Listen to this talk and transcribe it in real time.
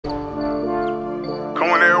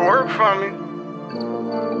for me.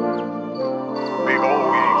 Big old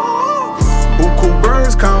weed. Buku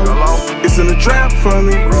birds calling. It's in the trap for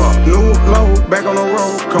me. New low, back on the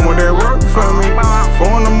road. Come with that work for me.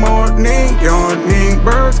 4 in the morning, yawning.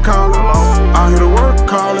 Birds calling. I hear the work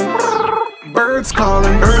calling. Birds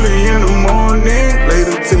calling. Early in the morning,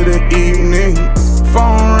 later to the evening.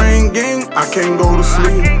 Phone ringing, I can't go to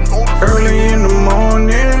sleep. Early in the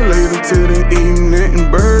morning, later to the evening.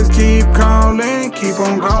 Birds keep calling, keep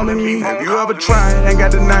on calling me. Have you ever tried? Ain't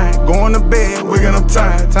got the night. Going to bed, waking up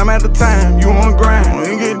tired. Time after time, you on the grind.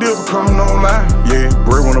 Ain't get difficult, no lie. Yeah,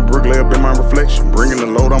 bread on a brick, lay up in my reflection. Bringing the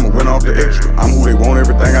load, I'ma win off the extra. I'm who they want,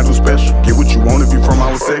 everything I do special. Get what you want if you from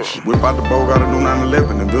our section. Whip out the bow, got a new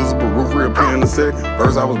 911. Invisible roof reappear in a second.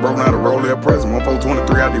 First I was broke, now the roll there present.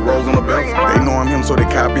 1.23 out the rolls on the belt. They know I'm him, so they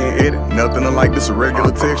copy and edit. Nothing alike, this a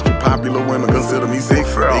regular texture. Popular women consider me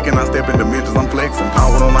sexy. They cannot step in dimensions, I'm flexing.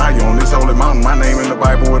 Powered on iron on this holy mountain. My name in the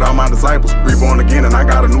Bible with all my disciples. Reborn again and I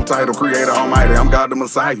got a new title. Creator Almighty, I'm God the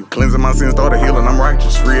Messiah. Cleansing my sins, started healing, I'm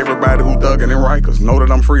righteous. Free everybody who thuggin' and Rikers. Know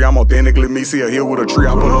that I'm free, I'm authentically me. See a hill with a tree,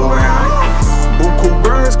 I put over and hike. Buku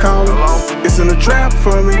birds calling. It's in the trap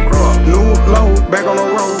for me. New low, back on the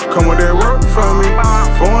road. Come with that work for me.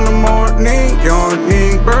 4 in the morning,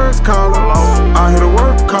 yawning. Birds calling. I hear the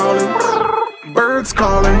work calling. Birds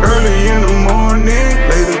calling. Early in the morning,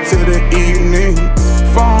 later to the evening.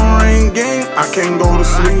 Phone ringing, I can't go to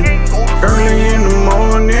sleep. Early in the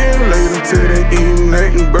morning, later to the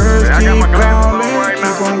evening. Birds keep calling,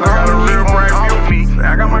 keep on calling me.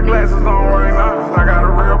 I got my glasses on right now. I got a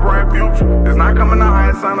real bright future. It's not coming out,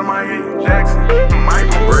 it's out of my head. Jackson,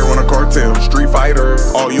 Michael. Bread on a cartel, street fighter,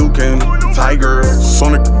 all you can. Tiger,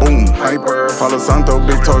 Sonic Boom, Hyper, Palo Santo,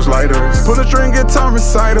 big torch lighters. Put a string guitar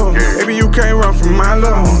recital. Maybe you can't run from my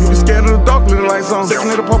love. You scared of the dark, little lights on. Second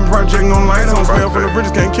little poppin' project, no lights on. Smell from the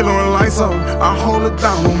bridges, can't kill her with lights on. I hold it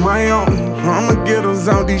down on my own. I'ma get us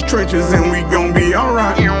out these trenches and we gon' be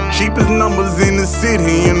alright. Cheapest numbers in the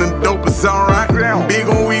city and the dope is alright. Big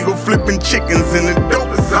ol' eagle flipping chickens and the dope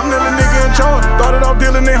is I'm the nigga in charge. Started off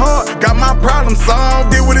dealing it hard. Got my problem solved,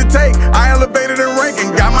 did what it take. I elevated in ranking,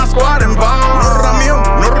 got my squad involved. Know that I'm ill,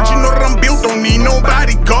 know that you know that I'm built. Don't need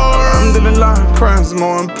nobody guard. Alhamdulillah, crime's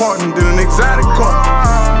more important than an exotic car.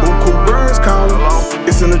 Buku birds calling.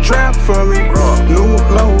 It's in the trap for me. New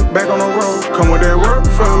low, back on the road. Come with that work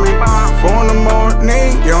for me. 4 in the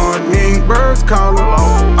morning, yawning. Birds calling.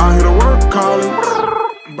 I hear the work calling.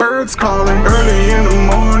 Birds calling. Early in the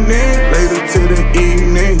morning, later to the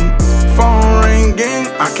evening. Phone ringing,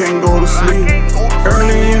 I can't go to sleep.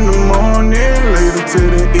 Early in the morning, later to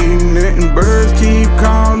the evening. Birds keep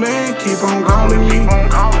calling, keep on calling me.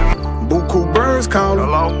 Buku birds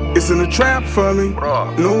calling. It's in the trap for me.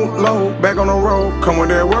 New low, back on the road. Come with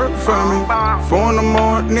that work for me. 4 in the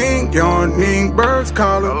morning, yawning. Birds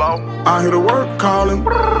calling. I hear the work calling.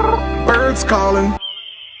 Birds calling.